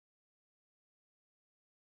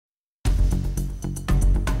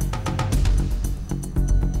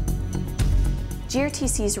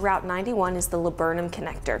GRTC's Route 91 is the Laburnum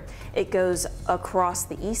Connector. It goes across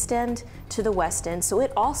the east end to the west end, so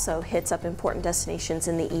it also hits up important destinations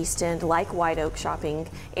in the east end like White Oak shopping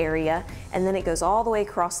area, and then it goes all the way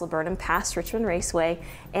across Laburnum past Richmond Raceway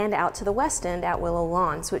and out to the west end at Willow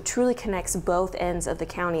Lawn. So it truly connects both ends of the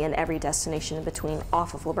county and every destination in between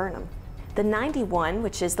off of Laburnum. The 91,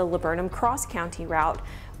 which is the Laburnum cross-county route,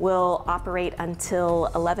 will operate until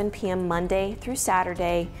 11 p.m. Monday through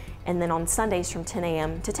Saturday, and then on Sundays from 10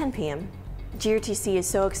 a.m. to 10 p.m. GRTC is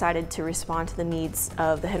so excited to respond to the needs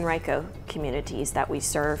of the Henrico communities that we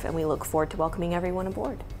serve, and we look forward to welcoming everyone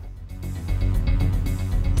aboard.